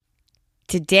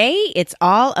Today, it's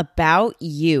all about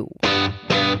you.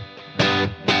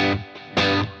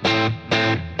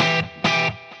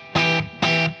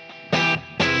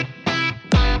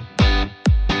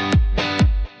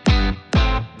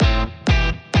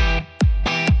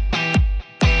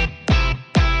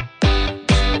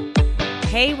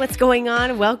 Hey, what's going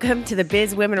on? Welcome to the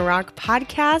Biz Women Rock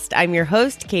podcast. I'm your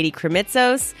host, Katie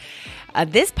Kremitzos.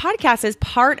 This podcast is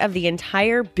part of the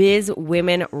entire Biz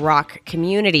Women Rock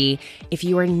community. If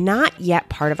you are not yet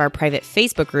part of our private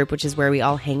Facebook group, which is where we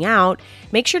all hang out,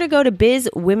 make sure to go to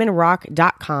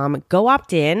bizwomenrock.com, go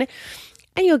opt in,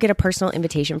 and you'll get a personal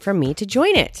invitation from me to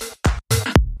join it.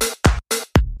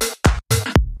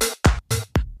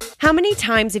 How many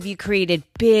times have you created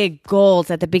big goals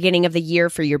at the beginning of the year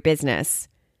for your business?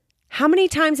 How many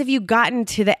times have you gotten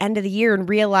to the end of the year and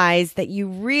realized that you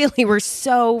really were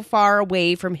so far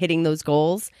away from hitting those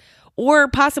goals? Or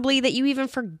possibly that you even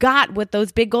forgot what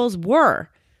those big goals were?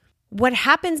 What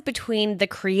happens between the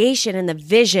creation and the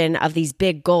vision of these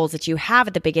big goals that you have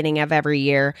at the beginning of every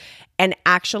year and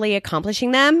actually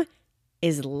accomplishing them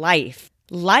is life.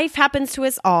 Life happens to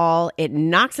us all. It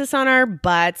knocks us on our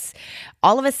butts.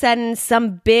 All of a sudden,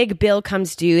 some big bill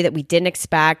comes due that we didn't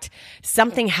expect.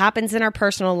 Something happens in our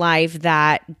personal life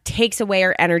that takes away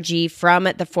our energy from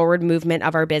the forward movement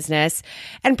of our business.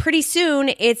 And pretty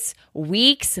soon, it's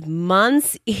weeks,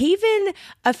 months, even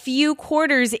a few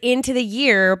quarters into the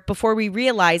year before we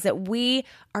realize that we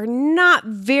are not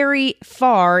very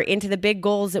far into the big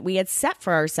goals that we had set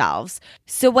for ourselves.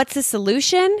 So what's the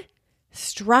solution?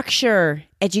 Structure,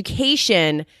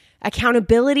 education,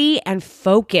 accountability, and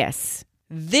focus.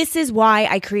 This is why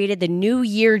I created the New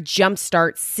Year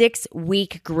Jumpstart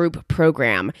 6-week group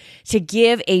program to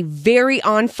give a very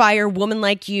on-fire woman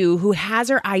like you who has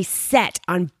her eyes set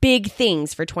on big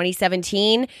things for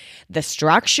 2017, the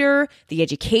structure, the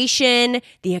education,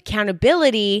 the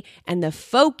accountability, and the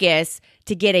focus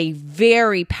to get a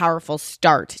very powerful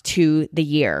start to the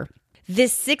year.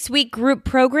 This 6-week group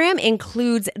program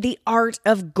includes the art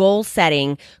of goal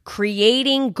setting,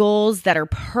 creating goals that are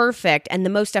perfect and the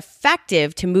most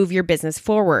effective to move your business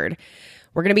forward.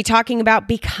 We're going to be talking about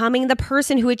becoming the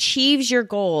person who achieves your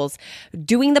goals,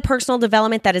 doing the personal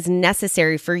development that is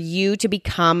necessary for you to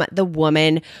become the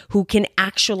woman who can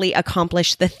actually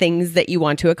accomplish the things that you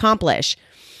want to accomplish.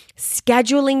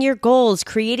 Scheduling your goals,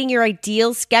 creating your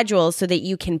ideal schedule so that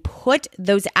you can put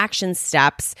those action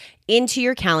steps into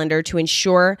your calendar to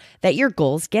ensure that your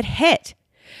goals get hit.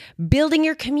 Building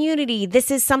your community.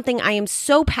 This is something I am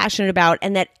so passionate about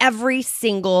and that every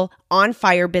single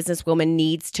on-fire businesswoman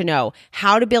needs to know.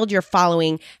 How to build your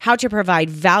following, how to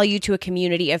provide value to a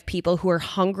community of people who are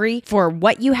hungry for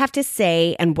what you have to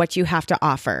say and what you have to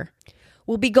offer.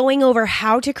 We'll be going over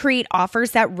how to create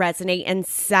offers that resonate and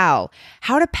sell,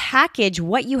 how to package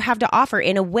what you have to offer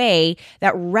in a way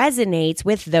that resonates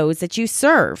with those that you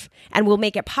serve, and will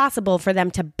make it possible for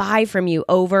them to buy from you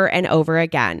over and over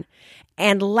again.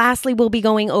 And lastly, we'll be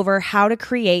going over how to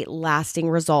create lasting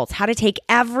results, how to take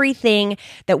everything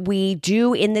that we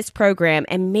do in this program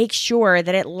and make sure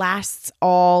that it lasts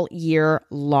all year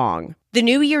long. The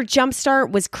New Year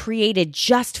Jumpstart was created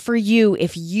just for you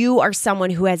if you are someone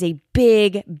who has a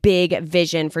big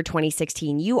vision for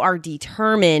 2016. You are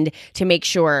determined to make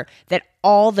sure that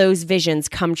all those visions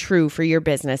come true for your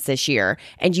business this year.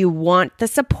 And you want the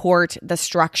support, the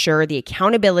structure, the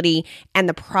accountability, and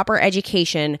the proper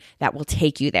education that will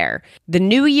take you there. The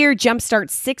New Year Jumpstart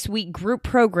 6-week group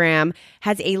program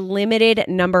has a limited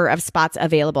number of spots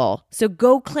available. So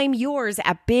go claim yours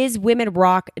at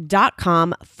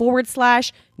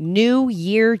bizwomenrock.com/New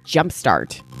Year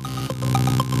Jumpstart.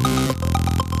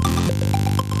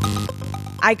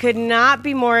 I could not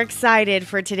be more excited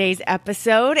for today's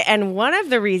episode, and one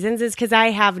of the reasons is because I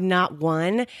have not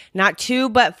one, not two,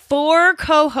 but 4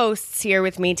 co-hosts here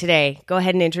with me today. Go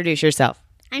ahead and introduce yourself.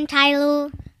 I'm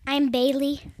Tyler. I'm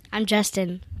Bailey. I'm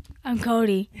Justin. I'm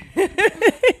Cody.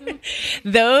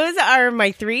 Those are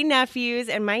my 3 nephews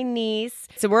and my niece.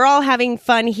 So we're all having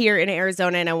fun here in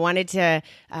Arizona, and I wanted to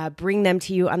bring them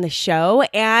to you on the show.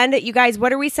 And you guys,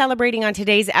 what are we celebrating on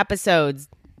today's episodes?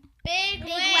 Big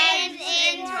wins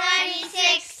in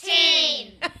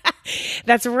 2016.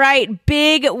 That's right.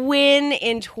 Big win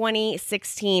in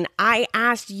 2016. I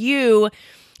asked you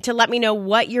to let me know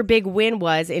what your big win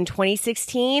was in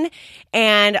 2016.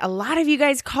 And a lot of you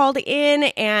guys called in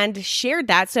and shared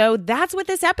that. So that's what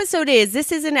this episode is.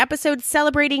 This is an episode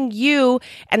celebrating you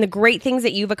and the great things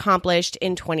that you've accomplished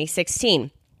in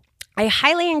 2016. I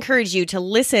highly encourage you to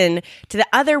listen to the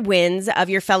other wins of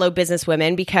your fellow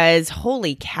businesswomen because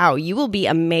holy cow, you will be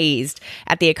amazed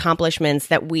at the accomplishments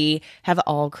that we have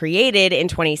all created in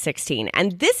 2016.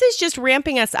 And this is just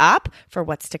ramping us up for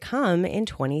what's to come in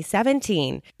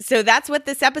 2017. So that's what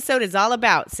this episode is all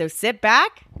about. So sit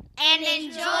back and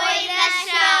enjoy the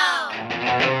show.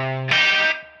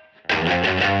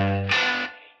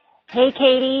 Hey,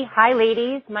 Katie. Hi,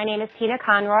 ladies. My name is Tina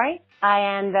Conroy.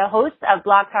 I am the host of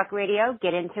Blog Talk Radio,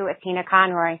 Get Into It, Tina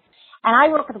Conroy. And I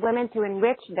work with women to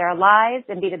enrich their lives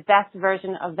and be the best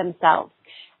version of themselves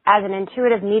as an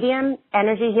intuitive medium,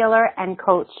 energy healer, and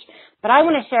coach. But I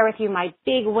want to share with you my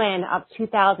big win of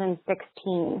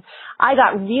 2016. I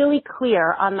got really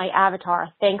clear on my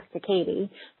avatar, thanks to Katie.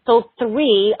 Sold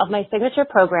 3 of my signature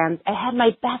programs. I had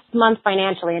my best month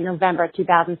financially in November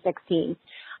 2016.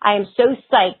 I am so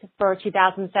psyched for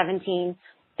 2017.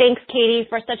 Thanks, Katie,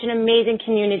 for such an amazing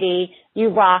community. You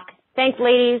rock. Thanks,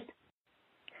 ladies.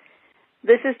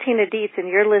 This is Tina Dietz, and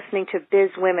you're listening to Biz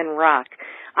Women Rock.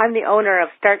 I'm the owner of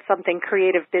Start Something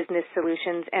Creative Business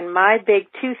Solutions, and my big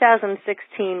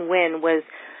 2016 win was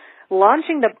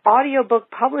launching the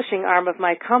audiobook publishing arm of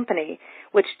my company,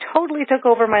 which totally took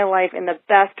over my life in the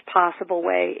best possible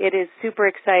way. It is super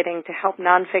exciting to help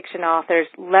nonfiction authors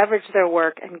leverage their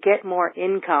work and get more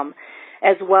income,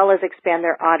 as well as expand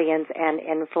their audience and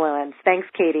influence. Thanks,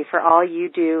 Katie, for all you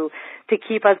do to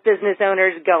keep us business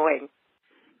owners going.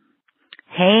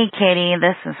 Hey, Katie,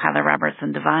 this is Heather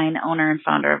Robertson Devine, owner and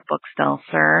founder of Bookstell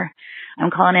Sir.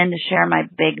 I'm calling in to share my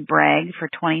big brag for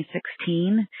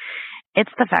 2016.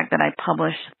 It's the fact that I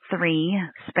published 3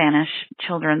 Spanish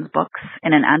children's books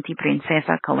in an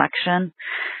Antiprincesa collection.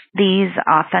 These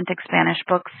authentic Spanish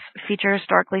books feature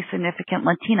historically significant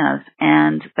Latinas,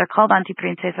 and they're called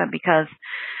Antiprincesa because,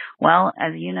 well,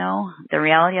 as you know, the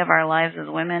reality of our lives as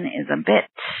women is a bit,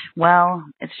 well,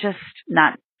 it's just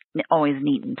not always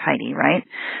neat and tidy, right?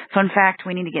 So in fact,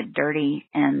 we need to get dirty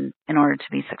in order to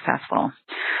be successful.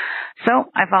 So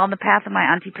I followed the path of my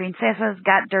Antiprincesas,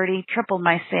 got dirty, tripled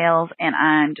my sales, and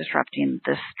I'm disrupting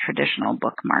this traditional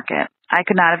book market. I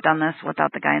could not have done this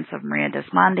without the guidance of Maria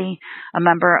Dismondi, a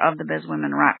member of the Biz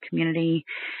Women Rock community.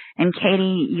 And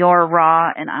Katie, your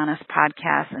raw and honest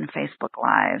podcasts and Facebook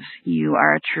Lives. You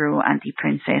are a true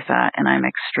Antiprincesa, and I'm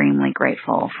extremely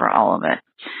grateful for all of it.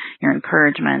 Your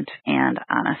encouragement and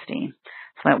honesty,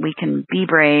 so that we can be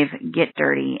brave, get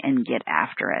dirty, and get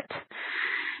after it.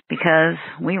 Because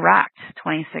we rocked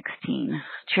 2016.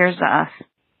 Cheers to us.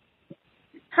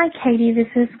 Hi, Katie.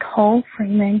 This is Cole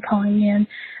Freeman calling in.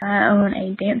 I own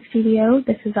a dance studio.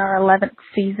 This is our 11th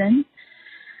season.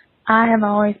 I have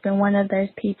always been one of those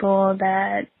people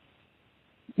that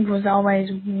was always,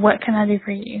 what can I do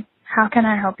for you? How can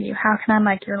I help you? How can I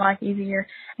make your life easier?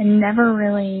 And never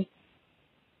really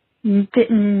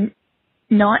didn't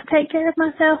not take care of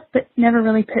myself, but never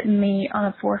really putting me on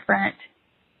the forefront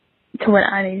to what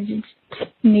I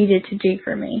needed to do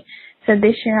for me. So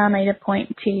this year I made a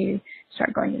point to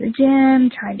start going to the gym,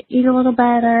 trying to eat a little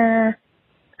better,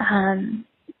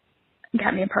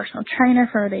 got me a personal trainer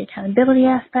for the accountability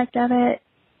aspect of it,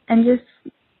 and just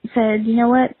said, you know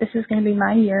what, this is going to be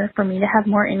my year for me to have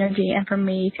more energy and for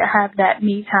me to have that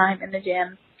me time in the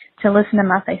gym, to listen to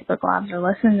my Facebook Lives or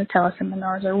listen to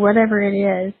teleseminars or whatever it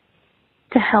is,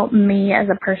 to help me as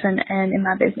a person and in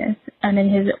my business. And it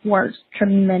has worked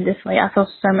tremendously. I feel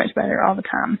so much better all the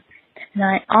time. And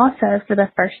I also, for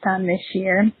the first time this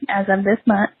year, as of this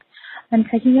month, I'm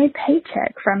taking a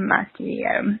paycheck from my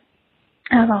studio.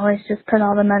 I've always just put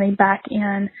all the money back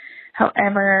in.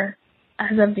 However,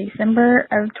 as of December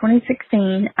of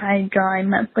 2016, I draw a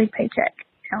monthly paycheck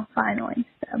now, finally.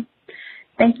 So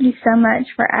thank you so much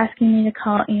for asking me to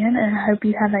call in, and I hope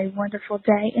you have a wonderful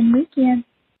day and weekend.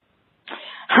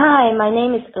 Hi, my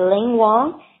name is Ling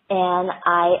Wong, and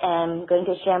I am going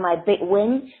to share my big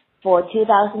win for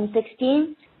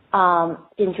 2016. To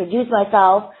introduce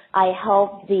myself, I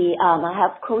help I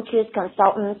have coaches,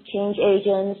 consultants, change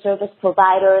agents, service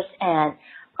providers, and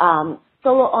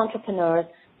solo entrepreneurs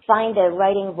find their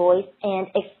writing voice and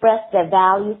express their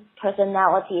values,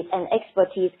 personalities, and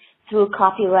expertise through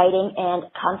copywriting and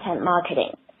content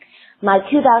marketing. My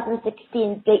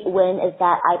 2016 big win is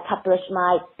that I published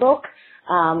my book.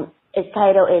 Its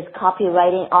title is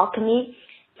Copywriting Alchemy,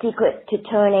 Secret to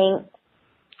Turning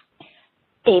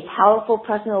a Powerful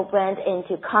Personal Brand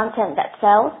into Content That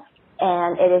Sells,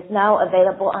 and it is now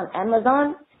available on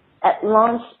Amazon. At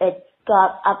launch, it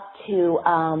got up to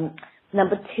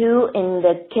number 2 in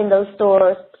the Kindle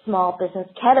Store's small business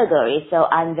category, so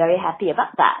I'm very happy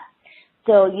about that.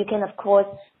 So you can, of course,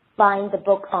 find the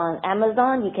book on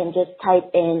Amazon. You can just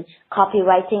type in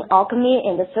Copywriting Alchemy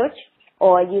in the search,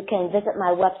 or you can visit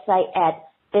my website at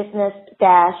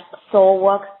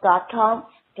business-soulwork.com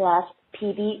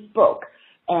 /pbbook.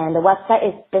 And the website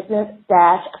is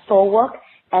business-soulwork,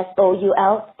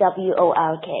 SOULWORK.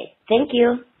 Thank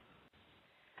you.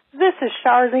 This is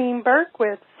Charlene Burke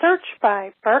with Search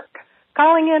by Burke,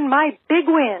 calling in my big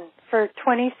win for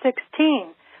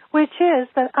 2016, which is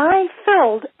that I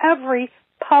filled every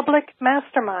public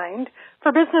mastermind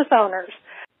for business owners.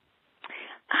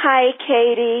 Hi,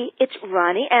 Katie. It's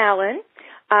Ronnie Allen.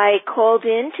 I called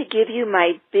in to give you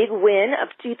my big win of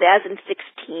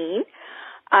 2016.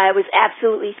 I was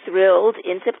absolutely thrilled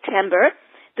in September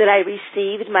that I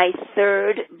received my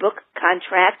 3rd book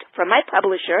contract from my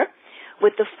publisher,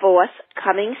 with the 4th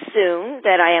coming soon,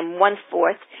 that I am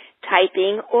 1/4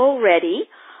 typing already.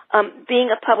 Being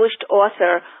a published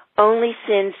author only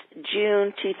since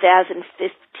June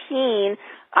 2015,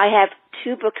 I have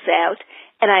 2 books out,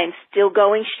 and I am still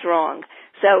going strong.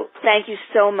 So thank you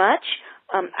so much.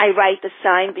 I write the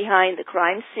Sign Behind the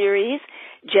Crime series.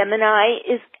 Gemini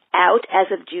is out as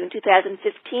of June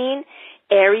 2015.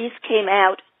 Aries came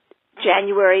out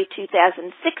January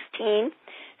 2016.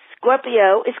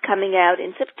 Scorpio is coming out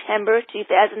in September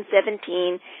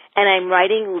 2017, and I'm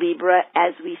writing Libra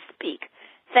as we speak.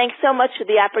 Thanks so much for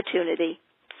the opportunity.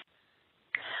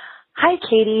 Hi,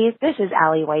 Katie. This is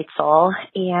Allie Whitesoul,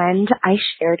 and I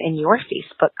shared in your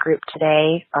Facebook group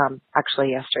today,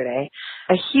 actually yesterday,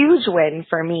 a huge win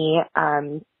for me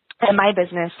and my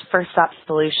business, First Stop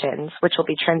Solutions, which will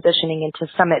be transitioning into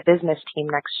Summit Business Team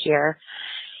next year.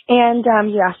 And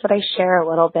you asked that I share a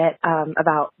little bit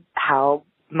about how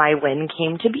my win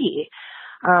came to be.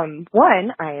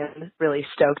 One, I am really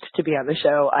stoked to be on the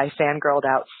show. I fangirled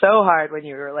out so hard when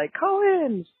you were like, call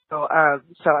in. So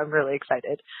I'm really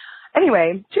excited.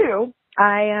 Anyway, 2,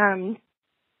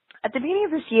 at the beginning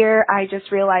of this year, I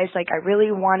just realized I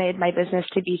really wanted my business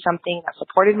to be something that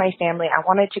supported my family. I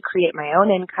wanted to create my own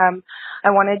income.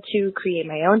 I wanted to create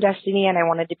my own destiny, and I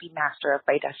wanted to be master of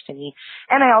my destiny.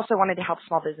 And I also wanted to help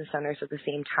small business owners at the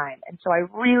same time. And so I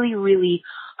really, really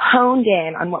honed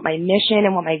in on what my mission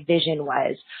and what my vision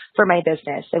was for my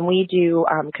business. And we do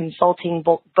consulting,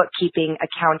 bookkeeping,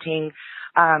 accounting,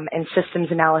 and systems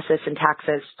analysis and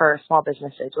taxes for small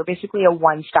businesses. We're basically a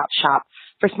one-stop shop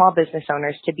for small business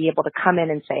owners to be able to come in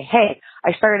and say, hey,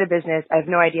 I started a business. I have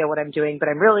no idea what I'm doing, but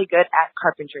I'm really good at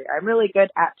carpentry. I'm really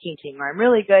good at painting, or I'm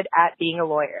really good at being a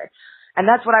lawyer. And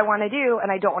that's what I want to do,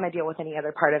 and I don't want to deal with any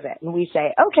other part of it. And we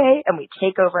say, okay, and we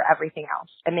take over everything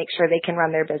else and make sure they can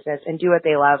run their business and do what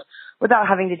they love without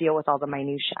having to deal with all the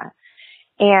minutia.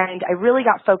 And I really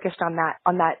got focused on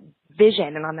that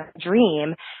vision and on that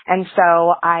dream. And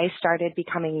so I started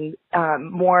becoming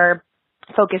more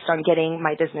focused on getting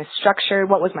my business structured.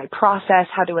 What was my process?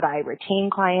 How would I retain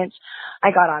clients?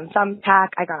 I got on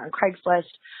Thumbtack. I got on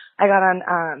Craigslist. I got on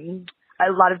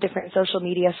a lot of different social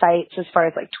media sites as far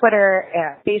as Twitter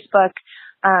and Facebook.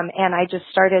 And I just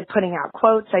started putting out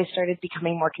quotes. I started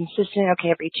becoming more consistent.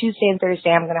 Okay, every Tuesday and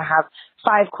Thursday, I'm going to have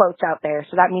 5 quotes out there.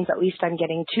 So that means at least I'm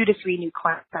getting 2 to 3 new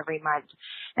clients every month.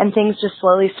 And things just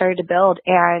slowly started to build.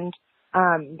 And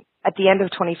at the end of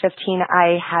 2015,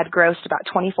 I had grossed about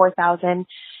 $24,000.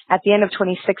 At the end of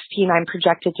 2016, I'm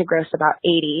projected to gross about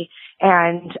 $80,000.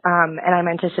 And I'm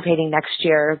anticipating next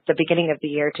year, the beginning of the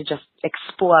year, to just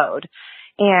explode.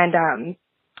 And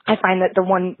I find that the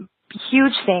one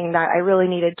huge thing that I really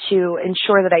needed to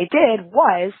ensure that I did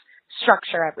was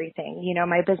structure everything. You know,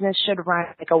 my business should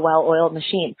run like a well-oiled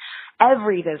machine.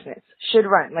 Every business should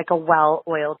run like a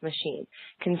well-oiled machine.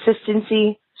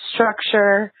 Consistency,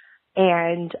 structure,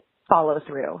 and follow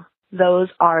through. Those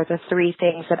are the 3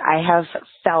 things that I have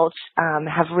felt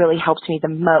have really helped me the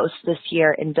most this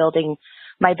year in building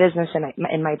my business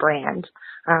and my brand.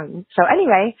 So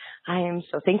anyway, I am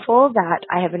so thankful that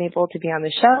I have been able to be on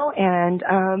the show,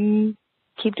 and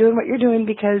keep doing what you're doing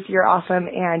because you're awesome,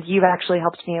 and you've actually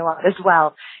helped me a lot as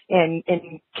well in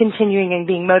continuing and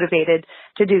being motivated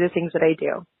to do the things that I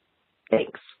do.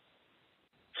 Thanks.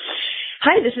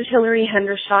 Hi, this is Hillary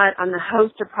Hendershot. I'm the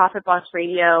host of Profit Boss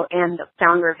Radio and the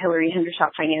founder of Hillary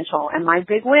Hendershot Financial. And my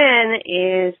big win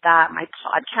is that my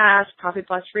podcast, Profit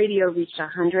Boss Radio, reached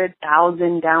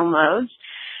 100,000 downloads.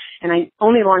 And I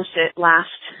only launched it last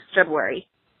February.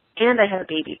 And I had a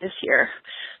baby this year.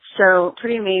 So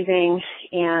pretty amazing.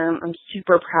 And I'm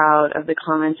super proud of the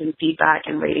comments and feedback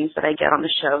and ratings that I get on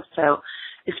the show. So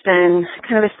it's been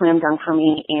kind of a slam dunk for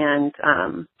me, and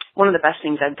one of the best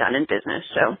things I've done in business.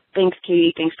 So thanks,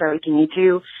 Katie. Thanks for everything you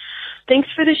do. Thanks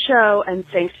for the show, and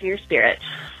thanks for your spirit.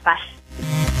 Bye.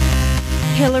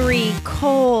 Hillary,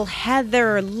 Cole,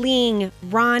 Heather, Ling,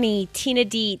 Ronnie, Tina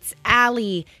Dietz,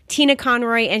 Allie, Tina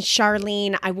Conroy, and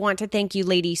Charlene. I want to thank you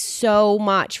ladies so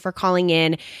much for calling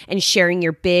in and sharing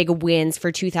your big wins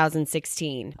for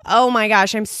 2016. Oh my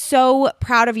gosh, I'm so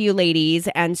proud of you ladies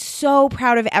and so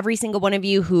proud of every single one of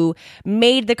you who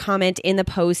made the comment in the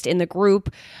post in the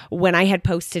group when I had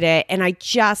posted it. And I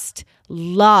just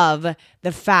love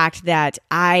the fact that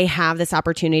I have this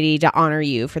opportunity to honor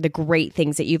you for the great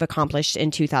things that you've accomplished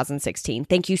in 2016.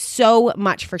 Thank you so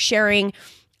much for sharing.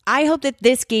 I hope that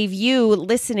this gave you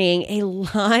listening a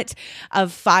lot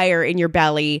of fire in your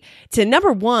belly to,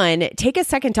 number one, take a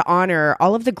second to honor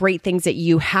all of the great things that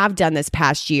you have done this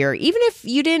past year, even if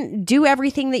you didn't do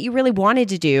everything that you really wanted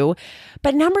to do.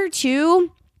 But number two,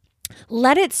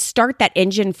 let it start that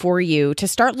engine for you to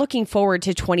start looking forward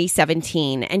to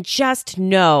 2017 and just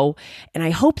know, and I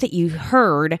hope that you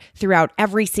heard throughout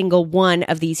every single one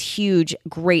of these huge,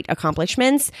 great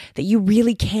accomplishments that you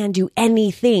really can do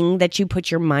anything that you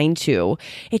put your mind to.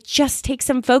 It just takes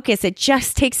some focus. It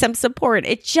just takes some support.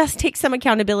 It just takes some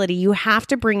accountability. You have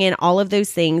to bring in all of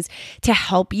those things to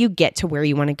help you get to where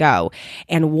you want to go.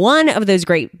 And one of those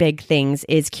great big things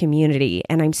is community.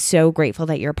 And I'm so grateful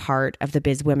that you're part of the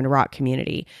Biz Women Rock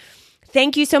community.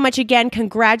 Thank you so much again.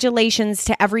 Congratulations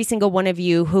to every single one of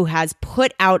you who has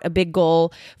put out a big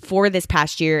goal for this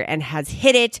past year and has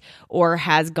hit it or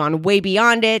has gone way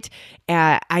beyond it.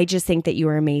 I just think that you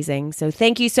are amazing. So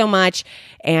thank you so much.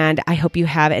 And I hope you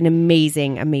have an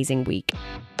amazing, amazing week.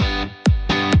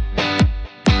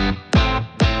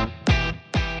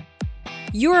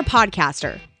 You're a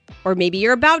podcaster, or maybe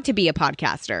you're about to be a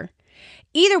podcaster.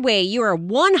 Either way, you are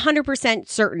 100%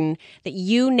 certain that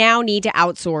you now need to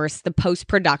outsource the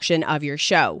post-production of your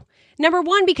show. Number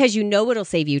one, because you know it'll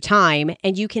save you time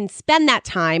and you can spend that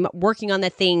time working on the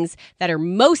things that are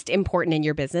most important in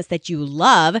your business that you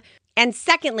love. And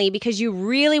secondly, because you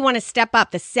really want to step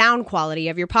up the sound quality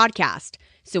of your podcast.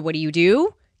 So what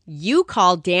do? You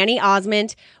call Danny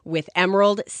Osmond with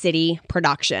Emerald City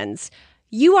Productions.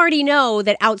 You already know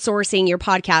that outsourcing your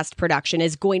podcast production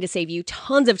is going to save you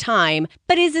tons of time,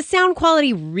 but is the sound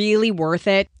quality really worth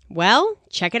it? Well,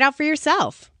 check it out for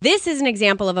yourself. This is an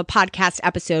example of a podcast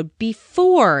episode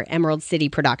before Emerald City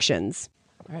Productions.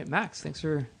 All right, Max, thanks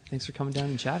for coming down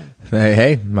and chatting.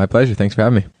 Hey, my pleasure. Thanks for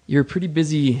having me. You're a pretty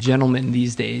busy gentleman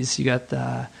these days. You got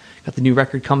the new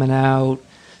record coming out,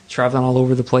 traveling all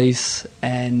over the place,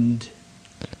 and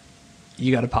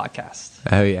you got a podcast.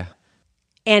 Oh, yeah.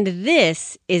 And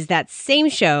this is that same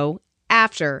show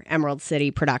after Emerald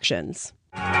City Productions.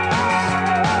 All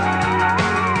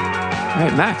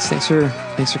right, Max, thanks for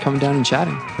coming down and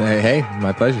chatting. Hey,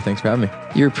 my pleasure. Thanks for having me.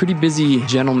 You're a pretty busy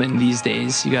gentleman these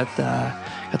days. You got the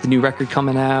new record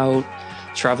coming out,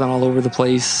 traveling all over the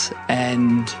place,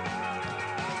 and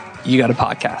you got a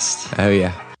podcast. Oh,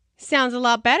 yeah. Sounds a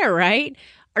lot better, right?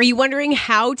 Are you wondering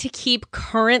how to keep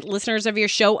current listeners of your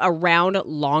show around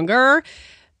longer?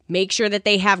 Make sure that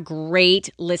they have great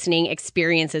listening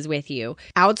experiences with you.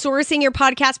 Outsourcing your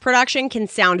podcast production can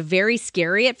sound very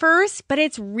scary at first, but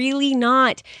it's really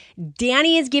not.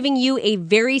 Danny is giving you a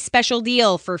very special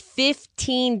deal for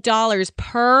 $15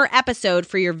 per episode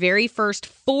for your very first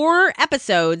 4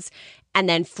 episodes, and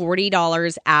then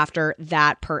 $40 after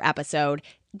that per episode.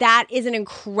 That is an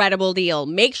incredible deal.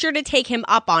 Make sure to take him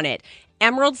up on it.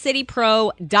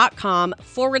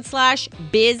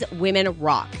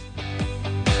 EmeraldCityPro.com/BizWomenRock.